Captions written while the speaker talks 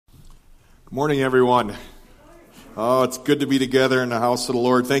Good morning, everyone. Oh, it's good to be together in the house of the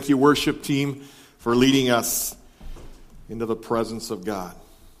Lord. Thank you, worship team, for leading us into the presence of God.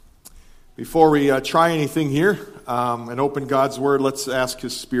 Before we try anything here and open God's Word, let's ask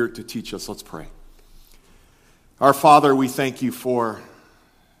His Spirit to teach us. Let's pray. Our Father, we thank you for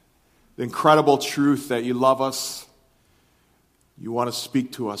the incredible truth that you love us. You want to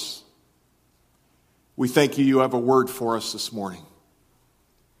speak to us. We thank you have a word for us this morning.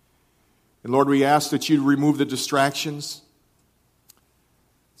 And Lord, we ask that you remove the distractions,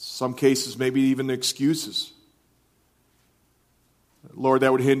 some cases maybe even the excuses. Lord,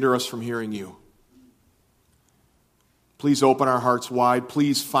 that would hinder us from hearing you. Please open our hearts wide.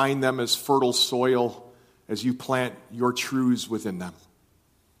 Please find them as fertile soil as you plant your truths within them.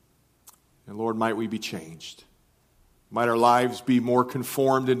 And Lord, might we be changed. Might our lives be more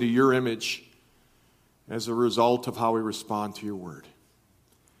conformed into your image as a result of how we respond to your word.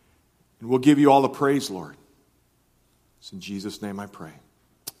 And we'll give you all the praise, Lord. It's in Jesus' name I pray.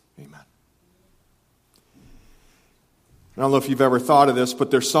 Amen. I don't know if you've ever thought of this,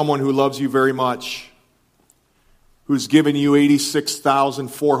 but there's someone who loves you very much, who's given you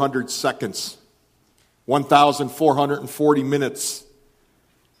 86,400 seconds, 1,440 minutes,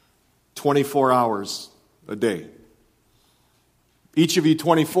 24 hours a day. Each of you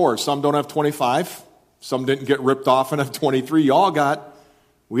 24. Some don't have 25. Some didn't get ripped off and have 23.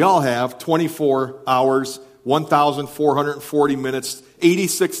 We all have 24 hours, 1,440 minutes,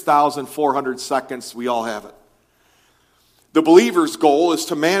 86,400 seconds. We all have it. The believer's goal is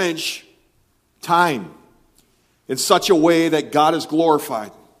to manage time in such a way that God is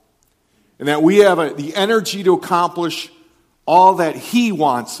glorified and that we have the energy to accomplish all that He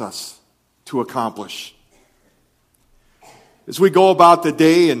wants us to accomplish. As we go about the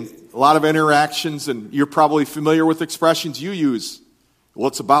day and a lot of interactions, and you're probably familiar with expressions you use. Well,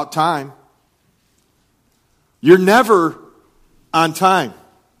 it's about time. You're never on time.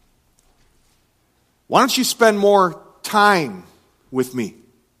 Why don't you spend more time with me?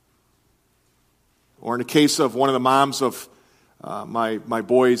 Or in the case of one of the moms of my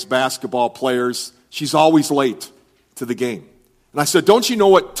boys' basketball players, she's always late to the game. And I said, don't you know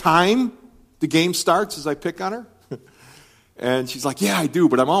what time the game starts as I pick on her? And she's like, yeah, I do,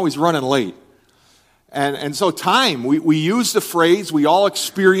 but I'm always running late. And so time, we use the phrase, we all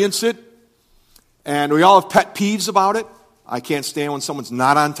experience it, and we all have pet peeves about it. I can't stand when someone's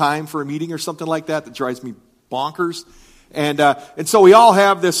not on time for a meeting or something like that. That drives me bonkers. And so we all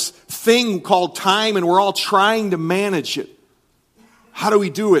have this thing called time, and we're all trying to manage it. How do we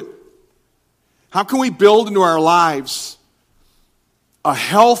do it? How can we build into our lives a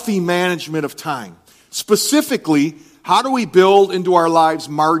healthy management of time? Specifically, how do we build into our lives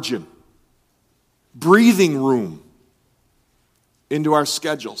margin? Breathing room into our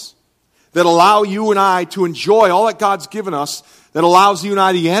schedules that allow you and I to enjoy all that God's given us, that allows you and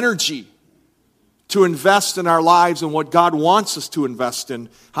I the energy to invest in our lives and what God wants us to invest in.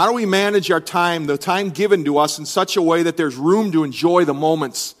 How do we manage our time, the time given to us, in such a way that there's room to enjoy the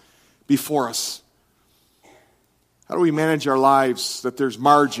moments before us? How do we manage our lives that there's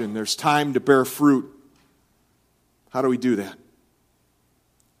margin, there's time to bear fruit? How do we do that?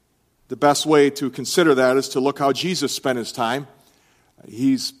 The best way to consider that is to look how Jesus spent his time.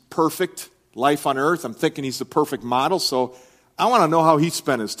 He's perfect, life on earth. I'm thinking he's the perfect model, so I want to know how he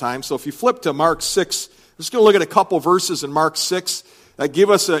spent his time. So if you flip to Mark 6, I'm just going to look at a couple verses in Mark 6 that give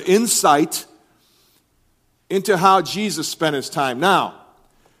us an insight into how Jesus spent his time. Now,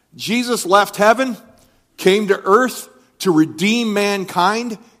 Jesus left heaven, came to earth to redeem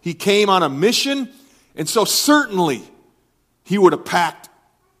mankind. He came on a mission, and so certainly he would have packed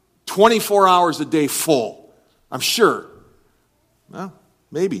 24 hours a day full, I'm sure. Well,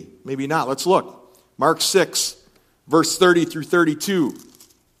 maybe not. Let's look. Mark 6, verse 30 through 32.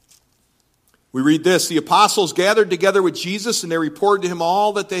 We read this: the apostles gathered together with Jesus, and they reported to him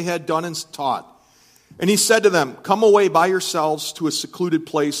all that they had done and taught. And he said to them, come away by yourselves to a secluded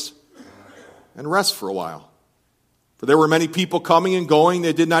place and rest for a while. For there were many people coming and going.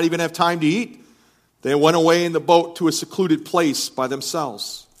 They did not even have time to eat. They went away in the boat to a secluded place by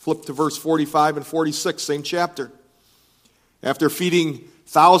themselves. Flip to verse 45 and 46, same chapter. After feeding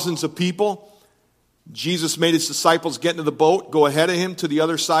thousands of people, Jesus made his disciples get into the boat, go ahead of him to the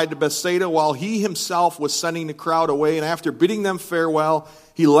other side to Bethsaida, while he himself was sending the crowd away. And after bidding them farewell,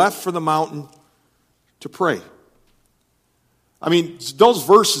 he left for the mountain to pray. I mean, those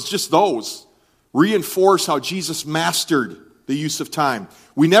verses, just those, reinforce how Jesus mastered the use of time.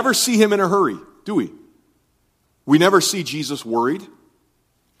 We never see him in a hurry, do we? We never see Jesus worried.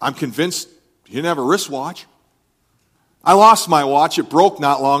 I'm convinced he didn't have a wristwatch. I lost my watch. It broke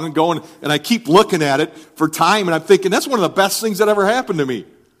not long ago, and I keep looking at it for time, and I'm thinking, that's one of the best things that ever happened to me.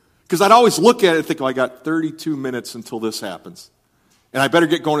 Because I'd always look at it and think, oh, I got 32 minutes until this happens. And I better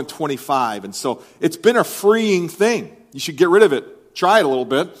get going in 25. And so it's been a freeing thing. You should get rid of it. Try it a little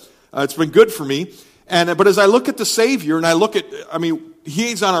bit. It's been good for me. But as I look at the Savior, and I look at,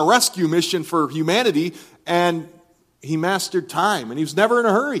 he's on a rescue mission for humanity, and he mastered time, and he was never in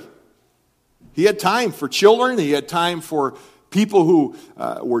a hurry. He had time for children. He had time for people who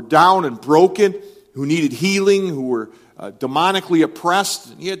were down and broken, who needed healing, who were demonically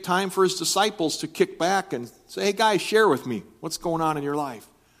oppressed. And he had time for his disciples to kick back and say, hey guys, share with me what's going on in your life.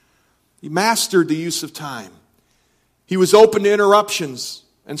 He mastered the use of time. He was open to interruptions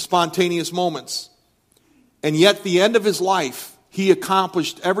and spontaneous moments. And yet at the end of his life, he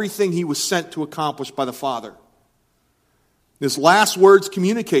accomplished everything he was sent to accomplish by the Father. His last words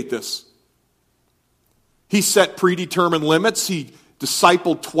communicate this. He set predetermined limits. He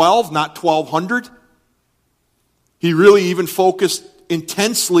discipled 12, not 1,200. He really even focused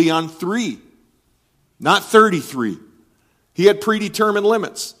intensely on 3, not 33. He had predetermined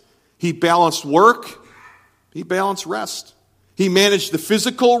limits. He balanced work. He balanced rest. He managed the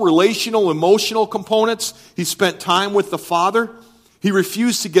physical, relational, emotional components. He spent time with the Father. He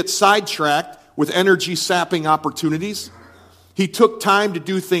refused to get sidetracked with energy-sapping opportunities. He took time to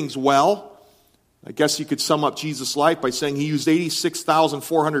do things well. I guess you could sum up Jesus' life by saying he used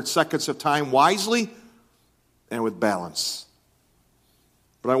 86,400 seconds of time wisely and with balance.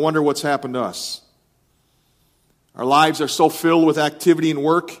 But I wonder what's happened to us. Our lives are so filled with activity and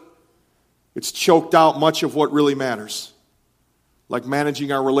work, it's choked out much of what really matters. Like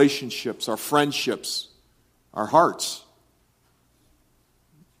managing our relationships, our friendships, our hearts.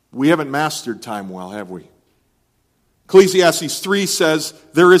 We haven't mastered time well, have we? Ecclesiastes 3 says,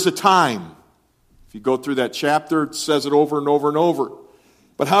 there is a time. If you go through that chapter, it says it over and over and over.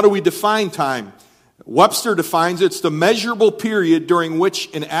 But how do we define time? Webster defines it's the measurable period during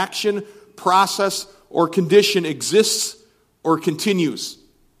which an action, process, or condition exists or continues.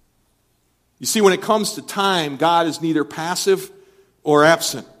 You see, when it comes to time, God is neither passive or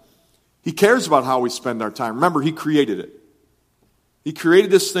absent. He cares about how we spend our time. Remember, he created it. He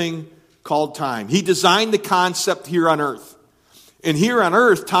created this thing called time. He designed the concept here on earth. And here on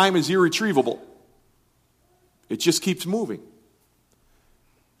earth, time is irretrievable. It just keeps moving.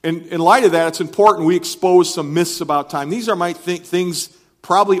 And in light of that, it's important we expose some myths about time. These are my things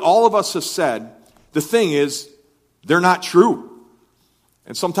probably all of us have said. The thing is, they're not true.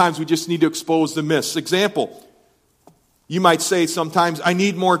 And sometimes we just need to expose the myths. Example, you might say sometimes, I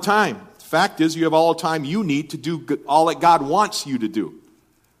need more time. The fact is, you have all the time you need to do all that God wants you to do.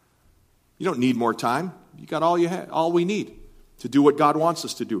 You don't need more time. You got all we need to do what God wants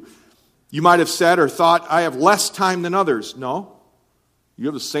us to do. You might have said or thought, I have less time than others. No. You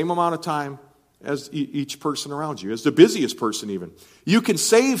have the same amount of time as each person around you, as the busiest person even. You can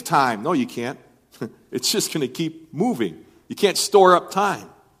save time. No, you can't. It's just going to keep moving. You can't store up time.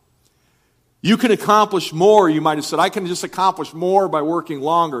 You can accomplish more. You might have said, I can just accomplish more by working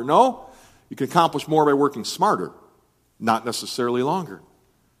longer. No, you can accomplish more by working smarter, not necessarily longer.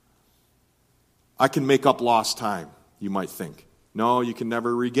 I can make up lost time, you might think. No, you can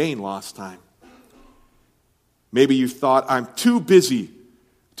never regain lost time. Maybe you thought, I'm too busy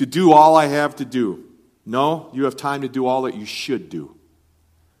to do all I have to do. No, you have time to do all that you should do.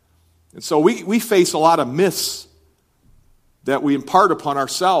 And so we face a lot of myths that we impart upon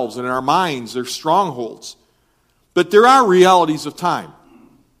ourselves and in our minds. They're strongholds. But there are realities of time.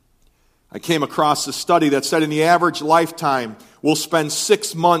 I came across a study that said in the average lifetime, we'll spend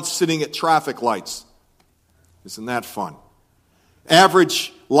 6 months sitting at traffic lights. Isn't that fun?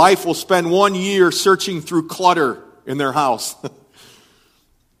 Average life will spend 1 year searching through clutter in their house.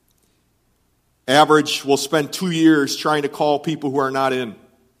 Average will spend 2 years trying to call people who are not in.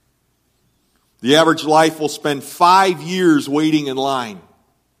 The average life will spend 5 years waiting in line.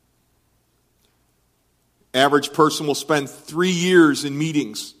 Average person will spend 3 years in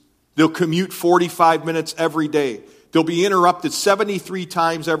meetings. They'll commute 45 minutes every day. They'll be interrupted 73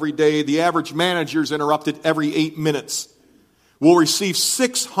 times every day. The average manager is interrupted every 8 minutes. We'll receive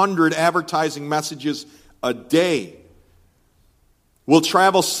 600 advertising messages a day. We'll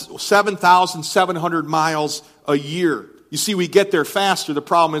travel 7,700 miles a year. You see, we get there faster. The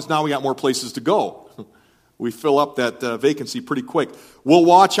problem is now we got more places to go. We fill up that vacancy pretty quick. We'll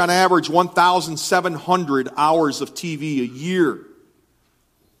watch on average 1,700 hours of TV a year.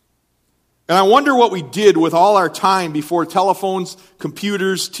 And I wonder what we did with all our time before telephones,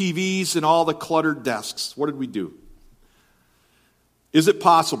 computers, TVs, and all the cluttered desks. What did we do? Is it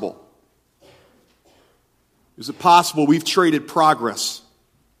possible Is it possible we've traded progress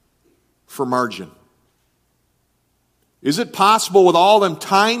for margin? Is it possible with all them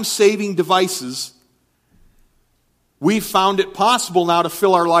time-saving devices, we've found it possible now to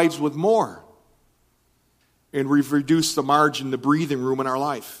fill our lives with more? And we've reduced the margin, the breathing room in our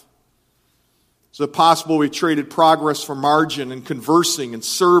life. Is it possible we traded progress for margin in conversing and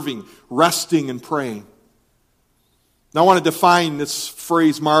serving, resting and praying? Now I want to define this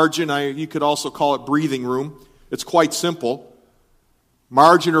phrase margin. You could also call it breathing room. It's quite simple.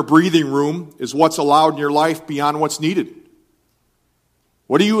 Margin or breathing room is what's allowed in your life beyond what's needed.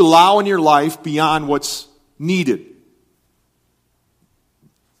 What do you allow in your life beyond what's needed?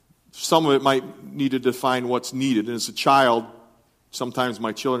 Some of it might need to define what's needed. And as a child, sometimes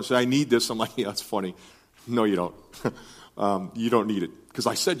my children say, I need this. I'm like, yeah, that's funny. No, you don't. You don't need it. Because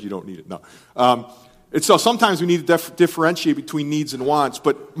I said you don't need it. No. And so sometimes we need to differentiate between needs and wants.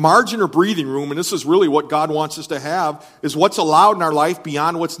 But margin or breathing room, and this is really what God wants us to have, is what's allowed in our life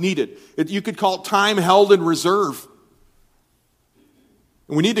beyond what's needed. You could call it time held in reserve.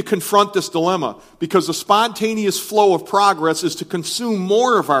 And we need to confront this dilemma, because the spontaneous flow of progress is to consume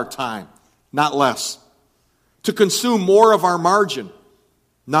more of our time, not less. To consume more of our margin,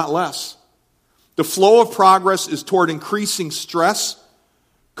 not less. The flow of progress is toward increasing stress,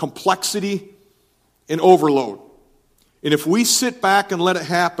 complexity, and overload. And if we sit back and let it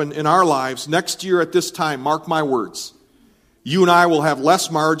happen in our lives, next year at this time, mark my words, you and I will have less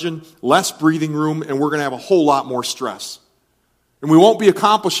margin, less breathing room, and we're going to have a whole lot more stress. And we won't be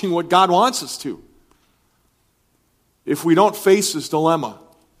accomplishing what God wants us to if we don't face this dilemma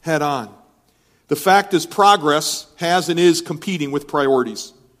head on. The fact is, progress has and is competing with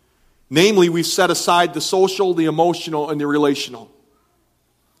priorities. Namely, we've set aside the social, the emotional, and the relational.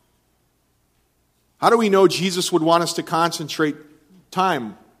 How do we know Jesus would want us to concentrate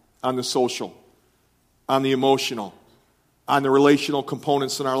time on the social, on the emotional, on the relational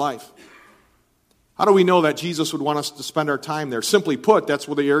components in our life? How do we know that Jesus would want us to spend our time there? Simply put, that's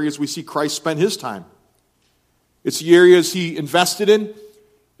where the areas we see Christ spend his time. It's the areas he invested in.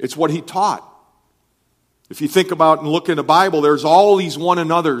 It's what he taught. If you think about and look in the Bible, there's all these one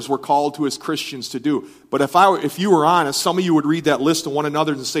another's we're called to as Christians to do. But if you were honest, some of you would read that list of one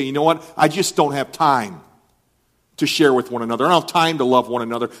another's and say, you know what? I just don't have time to share with one another. I don't have time to love one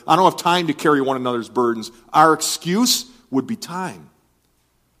another. I don't have time to carry one another's burdens. Our excuse would be time.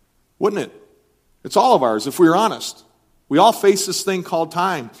 Wouldn't it? It's all of ours if we were honest. We all face this thing called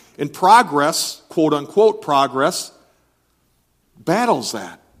time. And progress, quote unquote progress, battles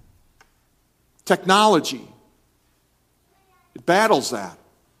that. Technology, it battles that.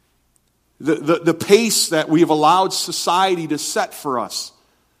 The pace that we have allowed society to set for us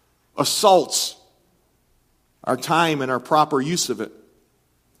assaults our time and our proper use of it.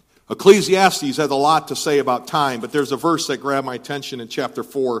 Ecclesiastes has a lot to say about time, but there's a verse that grabbed my attention in chapter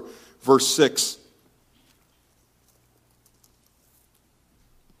 4, verse 6.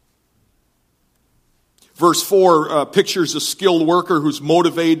 Verse 4 pictures a skilled worker who's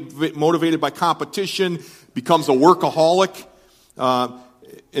motivated by competition, becomes a workaholic.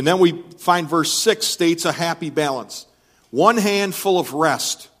 And then we find verse 6 states a happy balance. One hand full of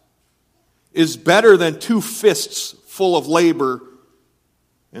rest is better than two fists full of labor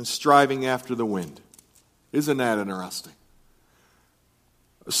and striving after the wind. Isn't that interesting?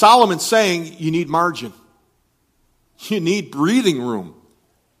 Solomon's saying you need margin. You need breathing room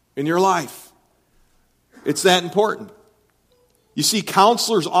in your life. It's that important. You see,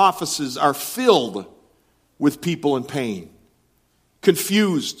 counselors' offices are filled with people in pain,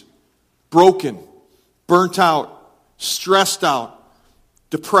 confused, broken, burnt out, stressed out,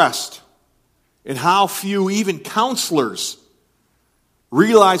 depressed. And how few, even counselors,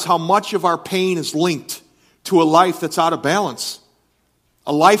 realize how much of our pain is linked to a life that's out of balance,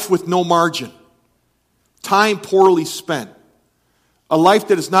 a life with no margin, time poorly spent. A life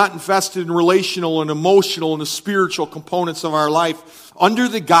that is not invested in relational and emotional and the spiritual components of our life under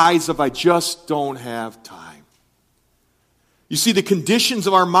the guise of I just don't have time. You see, the conditions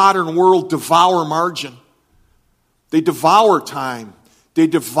of our modern world devour margin. They devour time. They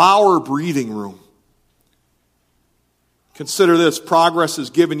devour breathing room. Consider this. Progress has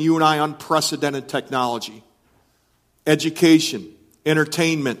given you and I unprecedented technology, education,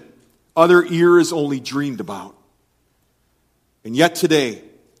 entertainment, other eras only dreamed about. And yet today,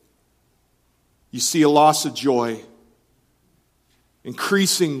 you see a loss of joy,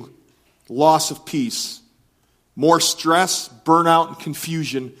 increasing loss of peace, more stress, burnout, and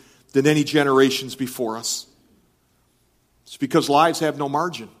confusion than any generations before us. It's because lives have no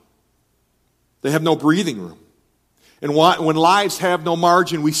margin. They have no breathing room. And when lives have no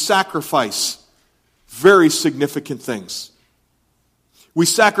margin, we sacrifice very significant things. We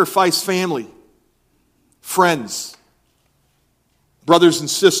sacrifice family, friends, brothers and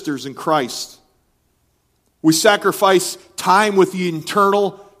sisters in Christ. We sacrifice time with the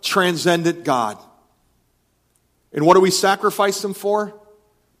eternal, transcendent God. And what do we sacrifice them for?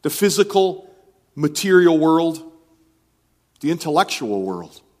 The physical, material world, the intellectual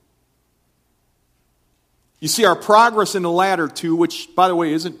world. You see, our progress in the latter two, which, by the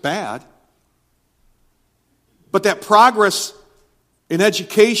way, isn't bad, but that progress in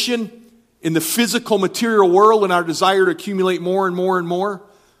education, in the physical, material world, and our desire to accumulate more and more and more,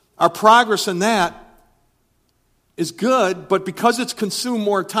 our progress in that is good, but because it's consumed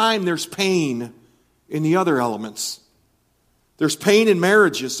more time, there's pain in the other elements. There's pain in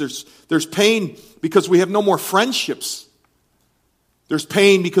marriages. There's pain because we have no more friendships. There's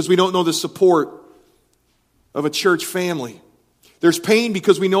pain because we don't know the support of a church family. There's pain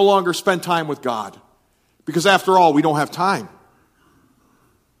because we no longer spend time with God. Because after all, we don't have time.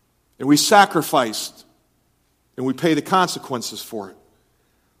 And we sacrificed, and we pay the consequences for it.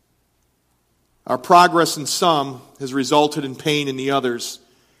 Our progress in some has resulted in pain in the others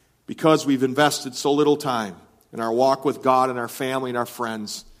because we've invested so little time in our walk with God and our family and our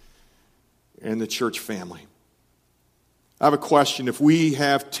friends and the church family. I have a question. If we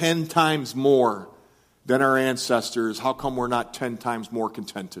have 10 times more than our ancestors, how come we're not 10 times more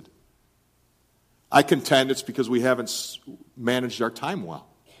contented? I contend it's because we haven't managed our time well.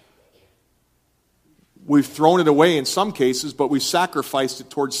 We've thrown it away in some cases, but we've sacrificed it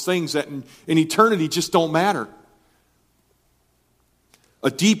towards things that in eternity just don't matter.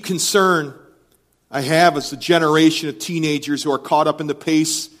 A deep concern I have is the generation of teenagers who are caught up in the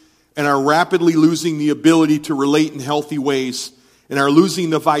pace and are rapidly losing the ability to relate in healthy ways and are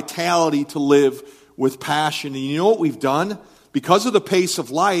losing the vitality to live with passion. And you know what we've done? Because of the pace of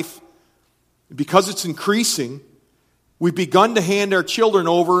life, because it's increasing, we've begun to hand our children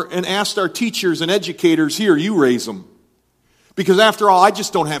over and ask our teachers and educators, here, you raise them. Because after all, I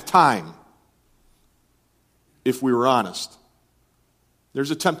just don't have time, if we were honest.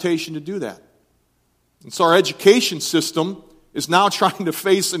 There's a temptation to do that. And so our education system is now trying to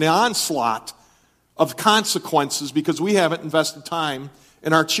face an onslaught of consequences because we haven't invested time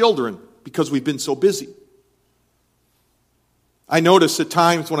in our children because we've been so busy. I notice at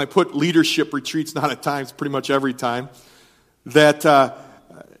times when I put leadership retreats, not at times, pretty much every time, that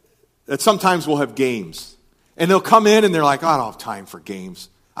sometimes we'll have games. And they'll come in and they're like, I don't have time for games.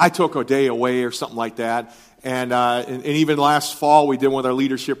 I took a day away or something like that. And even last fall we did one with our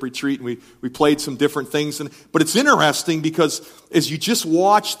leadership retreat and we played some different things. But it's interesting because as you just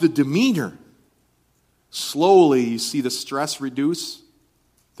watch the demeanor, slowly you see the stress reduce.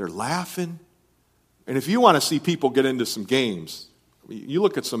 They're laughing. And if you want to see people get into some games, you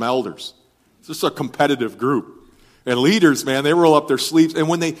look at some elders. It's just a competitive group. And leaders, man, they roll up their sleeves. And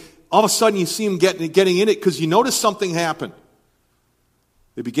when all of a sudden you see them getting in it because you notice something happened.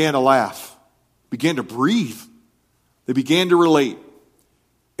 They began to laugh, began to breathe. They began to relate.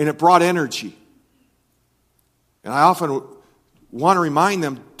 And it brought energy. And I often want to remind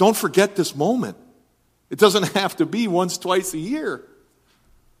them, don't forget this moment. It doesn't have to be once, twice a year.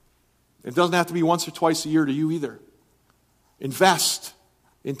 It doesn't have to be once or twice a year to you either. Invest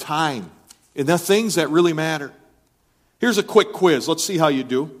in time, in the things that really matter. Here's a quick quiz. Let's see how you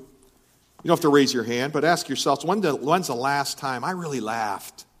do. You don't have to raise your hand, but ask yourselves, when's the last time I really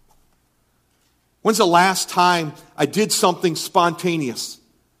laughed? When's the last time I did something spontaneous?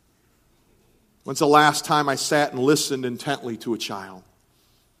 When's the last time I sat and listened intently to a child?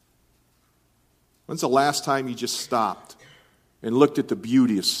 When's the last time you just stopped and looked at the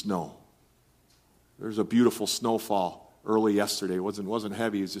beauty of snow? There's a beautiful snowfall early yesterday. It wasn't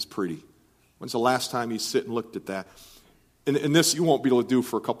heavy, it was just pretty. When's the last time you sit and looked at that? And this you won't be able to do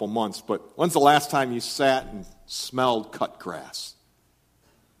for a couple months, but when's the last time you sat and smelled cut grass?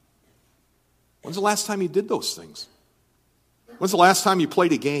 When's the last time you did those things? When's the last time you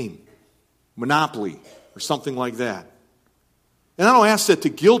played a game? Monopoly or something like that? And I don't ask that to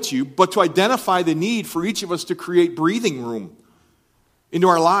guilt you, but to identify the need for each of us to create breathing room into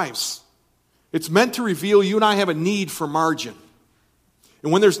our lives. It's meant to reveal you and I have a need for margin.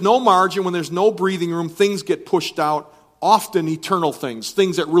 And when there's no margin, when there's no breathing room, things get pushed out, often eternal things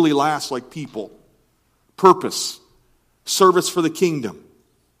that really last, like people, purpose, service for the kingdom.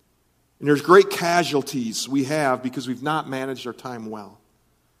 And there's great casualties we have because we've not managed our time well.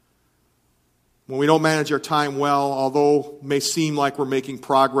 When we don't manage our time well, although it may seem like we're making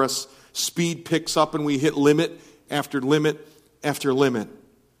progress, speed picks up and we hit limit after limit after limit.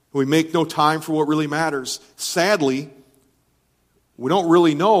 We make no time for what really matters. Sadly, we don't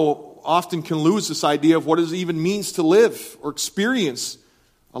really know often can lose this idea of what it even means to live or experience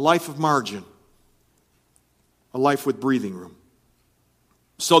a life of margin, a life with breathing room.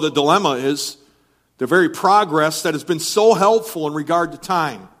 So the dilemma is the very progress that has been so helpful in regard to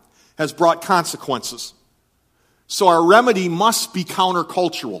time has brought consequences. So our remedy must be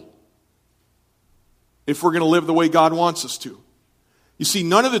countercultural if we're going to live the way God wants us to. You see,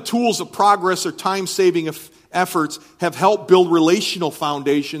 none of the tools of progress or time-saving efforts have helped build relational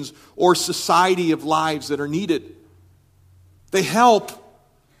foundations or society of lives that are needed. They help,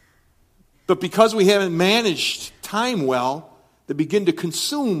 but because we haven't managed time well, they begin to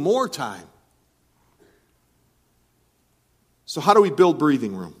consume more time. So how do we build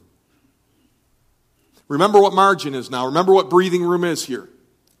breathing room? Remember what margin is now. Remember what breathing room is here.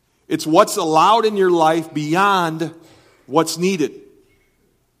 It's what's allowed in your life beyond what's needed.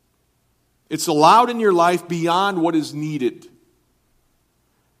 It's allowed in your life beyond what is needed.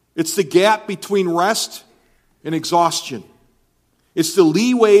 It's the gap between rest and exhaustion. It's the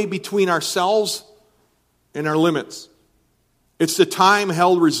leeway between ourselves and our limits. It's the time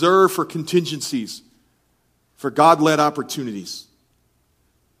held reserved for contingencies, for God-led opportunities.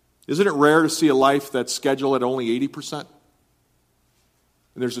 Isn't it rare to see a life that's scheduled at only 80%?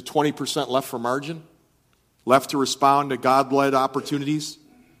 And there's a 20% left for margin, left to respond to God-led opportunities?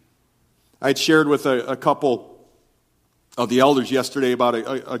 I had shared with a couple of the elders yesterday about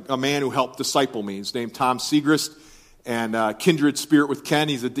a man who helped disciple me. His name Tom Segrist, and kindred spirit with Ken.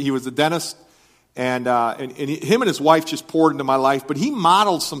 He was a dentist, and him and his wife just poured into my life. But he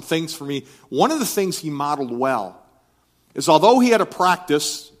modeled some things for me. One of the things he modeled well is, although he had a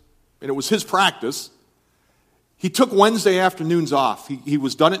practice, and it was his practice, he took Wednesday afternoons off. He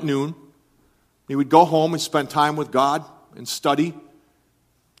was done at noon. He would go home and spend time with God and study,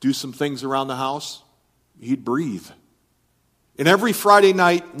 do some things around the house. He'd breathe. And every Friday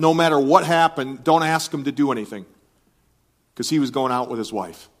night, no matter what happened, don't ask him to do anything, because he was going out with his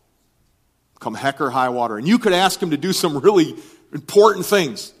wife, come heck or high water. And you could ask him to do some really important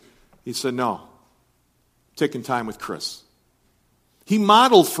things. He said, no, I'm taking time with Chris. He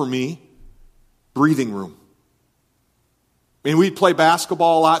modeled for me breathing room. And we'd play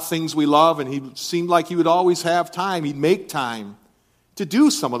basketball a lot, things we love, and he seemed like he would always have time. He'd make time to do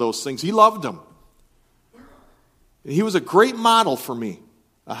some of those things. He loved them. And he was a great model for me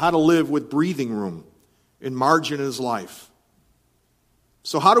of how to live with breathing room and margin in his life.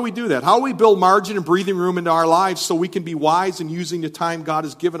 So how do we do that? How do we build margin and breathing room into our lives so we can be wise in using the time God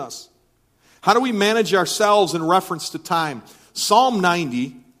has given us? How do we manage ourselves in reference to time? Psalm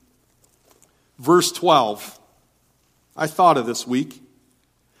 90, verse 12, I thought of this week.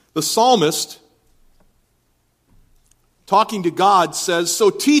 The psalmist, talking to God, says, "So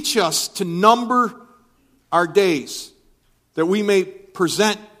teach us to number our days, that we may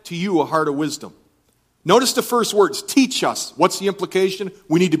present to you a heart of wisdom." Notice the first words, teach us. What's the implication?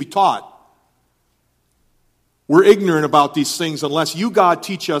 We need to be taught. We're ignorant about these things unless you, God,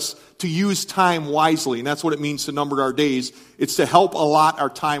 teach us to use time wisely. And that's what it means to number our days. It's to help allot our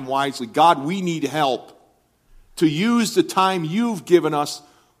time wisely. God, we need help to use the time you've given us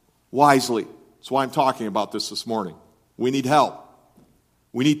wisely. That's why I'm talking about this morning. We need help.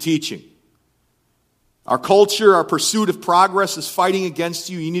 We need teaching. Our culture, our pursuit of progress is fighting against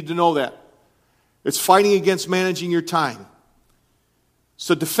you. You need to know that. It's fighting against managing your time.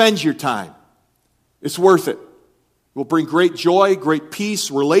 So defend your time. It's worth it. It will bring great joy, great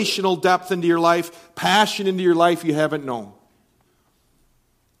peace, relational depth into your life, passion into your life you haven't known.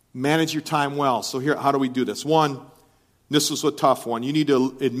 Manage your time well. So here, how do we do this? One, this was a tough one. You need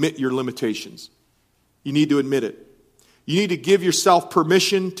to admit your limitations. You need to admit it. You need to give yourself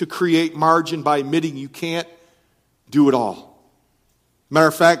permission to create margin by admitting you can't do it all. Matter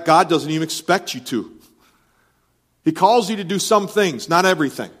of fact, God doesn't even expect you to. He calls you to do some things, not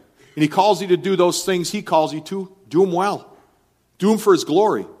everything. And He calls you to do those things He calls you to. Do them well. Do them for His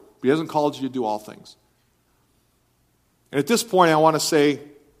glory. But He hasn't called you to do all things. And at this point, I want to say,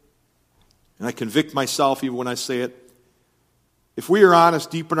 and I convict myself even when I say it, if we are honest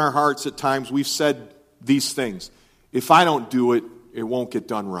deep in our hearts at times, we've said these things. If I don't do it, it won't get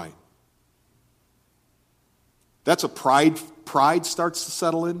done right. That's a pride starts to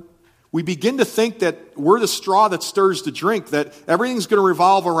settle in. We begin to think that we're the straw that stirs the drink, that everything's going to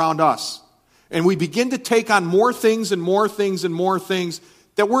revolve around us. And we begin to take on more things and more things and more things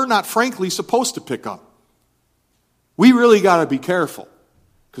that we're not, frankly, supposed to pick up. We really got to be careful,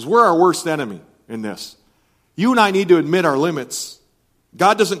 because we're our worst enemy in this. You and I need to admit our limits.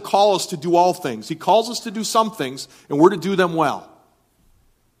 God doesn't call us to do all things. He calls us to do some things, and we're to do them well.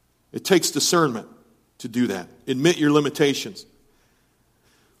 It takes discernment to do that. Admit your limitations.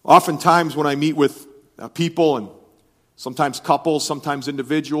 Oftentimes when I meet with people, and sometimes couples, sometimes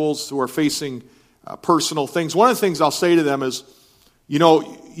individuals who are facing personal things, one of the things I'll say to them is,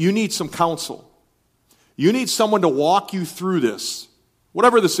 you need some counsel. You need someone to walk you through this,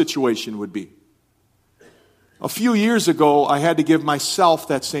 whatever the situation would be. A few years ago, I had to give myself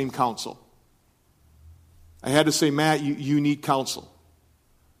that same counsel. I had to say, Matt, you need counsel.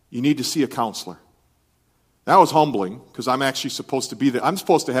 You need to see a counselor. That was humbling, because I'm actually supposed to be I'm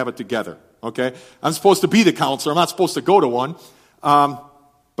supposed to have it together, okay? I'm supposed to be the counselor. I'm not supposed to go to one,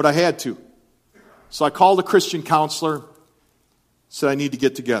 but I had to. So I called a Christian counselor, said I need to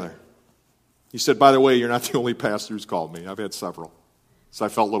get together. He said, by the way, you're not the only pastor who's called me. I've had several. So I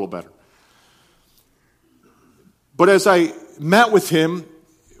felt a little better. But as I met with him,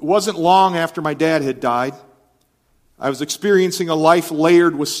 it wasn't long after my dad had died. I was experiencing a life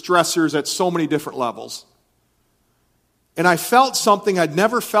layered with stressors at so many different levels. And I felt something I'd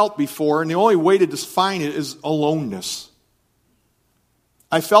never felt before, and the only way to define it is aloneness.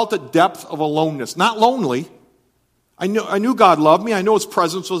 I felt a depth of aloneness. Not lonely. I knew God loved me. I know His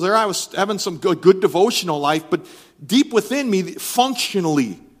presence was there. I was having some good devotional life, but deep within me,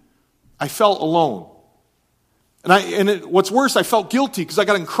 functionally, I felt alone. What's worse, I felt guilty because I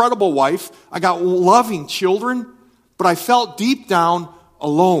got an incredible wife. I got loving children, but I felt deep down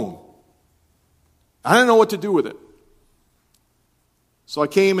alone. I didn't know what to do with it. So I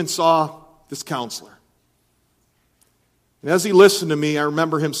came and saw this counselor. And as he listened to me, I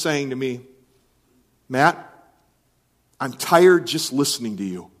remember him saying to me, Matt, I'm tired just listening to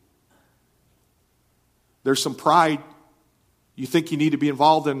you. There's some pride. You think you need to be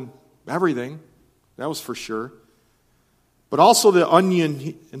involved in everything. That was for sure. But also the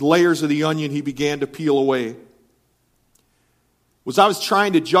onion and layers of the onion he began to peel away. I was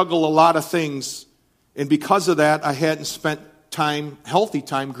trying to juggle a lot of things, and because of that, I hadn't spent healthy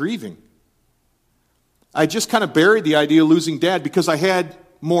time grieving. I just kind of buried the idea of losing Dad because I had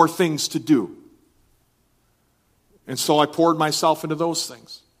more things to do. And so I poured myself into those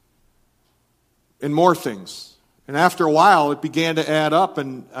things. And more things. And after a while, it began to add up,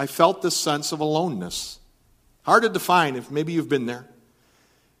 and I felt this sense of aloneness. Hard to define, if maybe you've been there.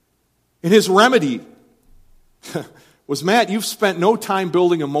 And his remedy was, Matt, you've spent no time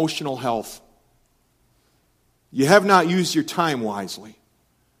building emotional health. You have not used your time wisely.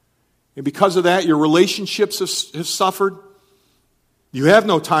 And because of that, your relationships have suffered. You have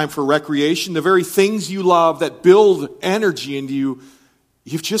no time for recreation. The very things you love that build energy into you,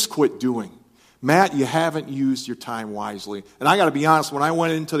 you've just quit doing. Matt, you haven't used your time wisely. And I got to be honest, when I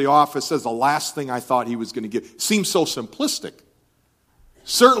went into the office, that's the last thing I thought he was going to give. It seems so simplistic.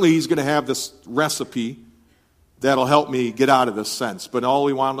 Certainly he's going to have this recipe that'll help me get out of this sense. But all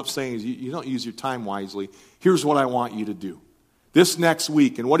he wound up saying is, you don't use your time wisely. Here's what I want you to do. This next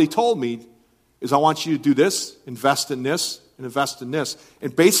week, and what he told me is I want you to do this, invest in this, and invest in this.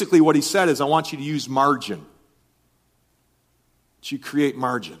 And basically what he said is I want you to use margin. To create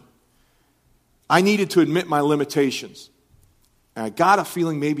margin. I needed to admit my limitations. And I got a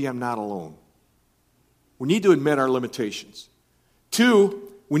feeling maybe I'm not alone. We need to admit our limitations. 2,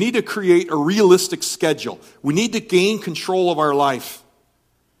 we need to create a realistic schedule. We need to gain control of our life.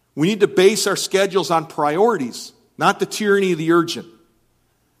 We need to base our schedules on priorities, not the tyranny of the urgent.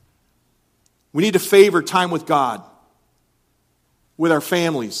 We need to favor time with God, with our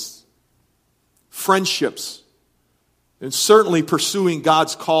families, friendships, and certainly pursuing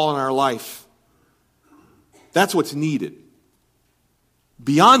God's call in our life. That's what's needed.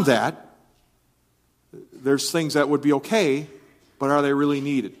 Beyond that, there's things that would be okay, but are they really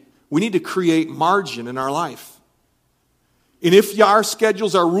needed? We need to create margin in our life. And if our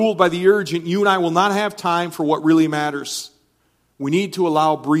schedules are ruled by the urgent, you and I will not have time for what really matters. We need to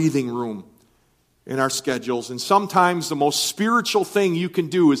allow breathing room in our schedules. And sometimes the most spiritual thing you can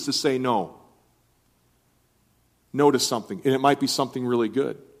do is to say no. No to something. And it might be something really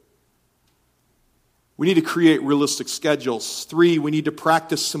good. We need to create realistic schedules. 3, we need to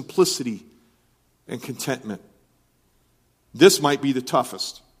practice simplicity and contentment. This might be the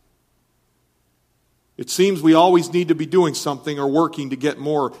toughest. It seems we always need to be doing something or working to get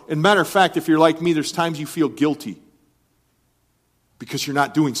more. And matter of fact, if you're like me, there's times you feel guilty because you're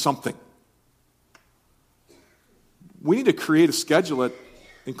not doing something. We need to create a schedule that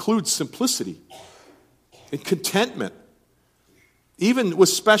includes simplicity and contentment. Even with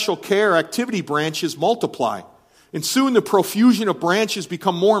special care, activity branches multiply. And soon the profusion of branches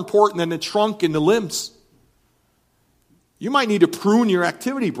become more important than the trunk and the limbs. You might need to prune your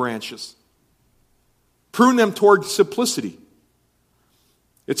activity branches. Prune them toward simplicity.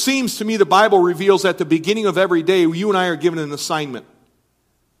 It seems to me the Bible reveals at the beginning of every day, you and I are given an assignment.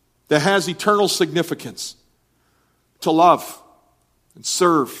 that has eternal significance, to love and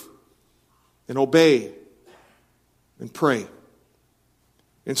serve and obey and pray.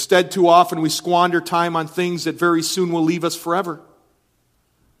 Instead, too often we squander time on things that very soon will leave us forever.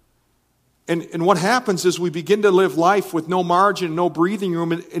 And what happens is we begin to live life with no margin, no breathing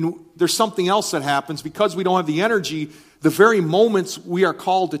room, and there's something else that happens. Because we don't have the energy, the very moments we are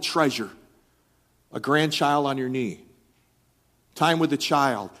called to treasure. A grandchild on your knee. Time with a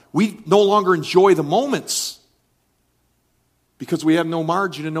child. We no longer enjoy the moments because we have no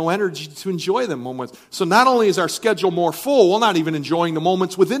margin and no energy to enjoy the moments. So not only is our schedule more full, we're not even enjoying the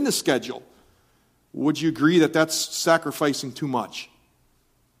moments within the schedule. Would you agree that that's sacrificing too much?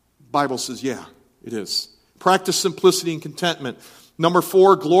 The Bible says, yeah, it is. Practice simplicity and contentment. Number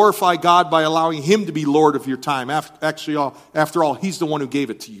 4, glorify God by allowing Him to be Lord of your time. After all, He's the one who gave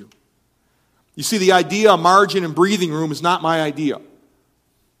it to you. You see, the idea of margin and breathing room is not my idea.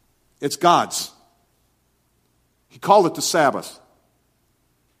 It's God's. He called it the Sabbath.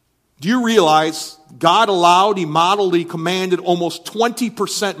 Do you realize God allowed, He modeled, He commanded almost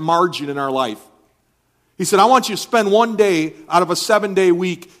 20% margin in our life? He said, I want you to spend one day out of a 7-day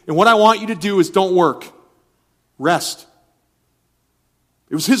week, and what I want you to do is don't work. Rest.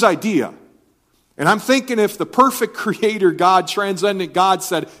 It was His idea. And I'm thinking if the perfect creator God, transcendent God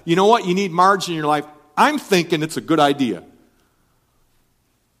said, you know what, you need margin in your life, I'm thinking it's a good idea.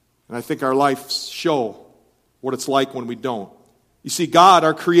 And I think our lives show what it's like when we don't. You see, God,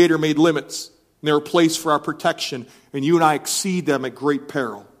 our creator, made limits. And they were placed for our protection. And you and I exceed them at great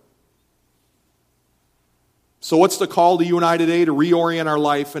peril. So what's the call to you and I today? To reorient our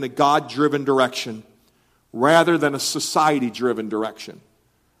life in a God-driven direction rather than a society-driven direction.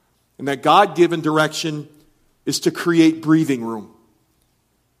 And that God-given direction is to create breathing room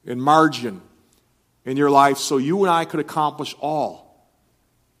and margin in your life so you and I could accomplish all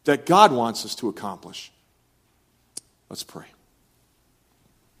that God wants us to accomplish. Let's pray.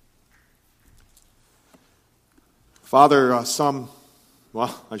 Father, often,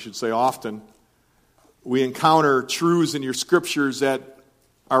 we encounter truths in your scriptures that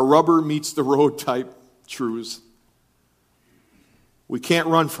are rubber meets the road type truths. We can't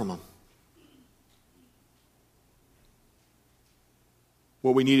run from them.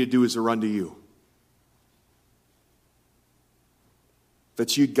 What we need to do is to run to you.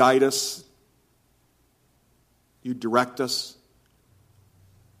 That you'd guide us, you'd direct us,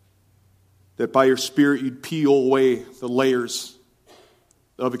 that by your Spirit you'd peel away the layers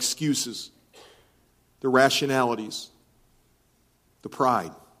of excuses, the rationalities, the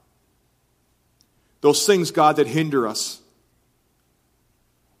pride. Those things, God, that hinder us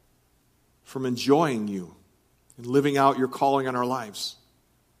from enjoying you and living out your calling on our lives.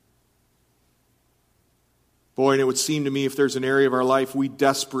 Boy, and it would seem to me if there's an area of our life we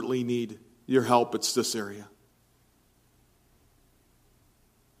desperately need your help, it's this area.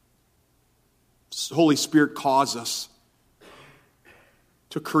 Holy Spirit, cause us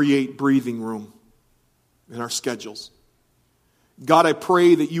to create breathing room in our schedules. God, I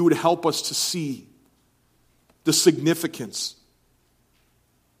pray that you would help us to see the significance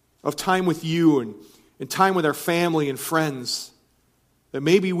of time with you and time with our family and friends that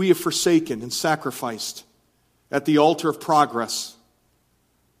maybe we have forsaken and sacrificed at the altar of progress,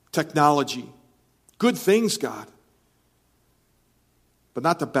 technology, good things, God, but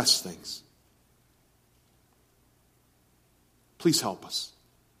not the best things. Please help us.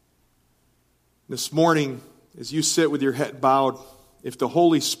 This morning, as you sit with your head bowed, if the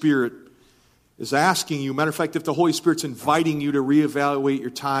Holy Spirit is asking you, matter of fact, if the Holy Spirit's inviting you to reevaluate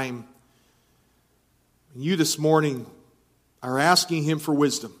your time, and you this morning are asking Him for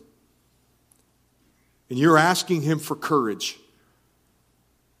wisdom, and you're asking Him for courage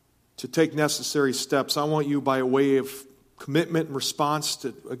to take necessary steps, I want you, by a way of commitment and response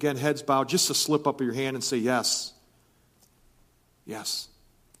to, again, heads bowed, just to slip up your hand and say, yes. Yes.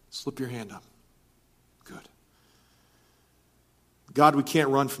 Slip your hand up. Good. God, we can't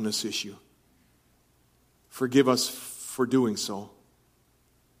run from this issue. Forgive us for doing so.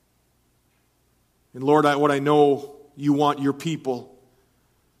 And Lord, what I know you want your people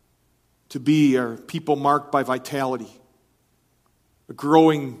to be are people marked by vitality, a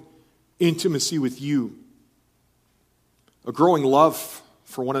growing intimacy with you, a growing love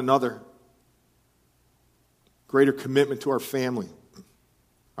for one another, greater commitment to our family,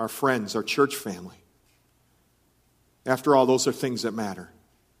 our friends, our church family. After all, those are things that matter.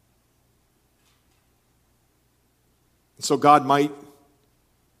 And so God, might,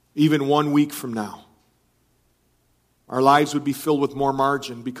 even 1 week from now, our lives would be filled with more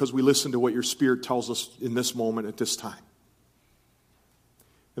margin because we listen to what your Spirit tells us in this moment at this time.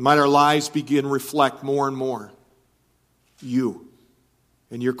 And might our lives begin to reflect more and more you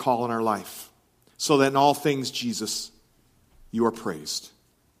and your call in our life. So that in all things, Jesus, you are praised.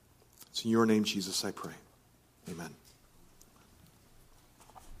 It's in your name, Jesus, I pray. Amen.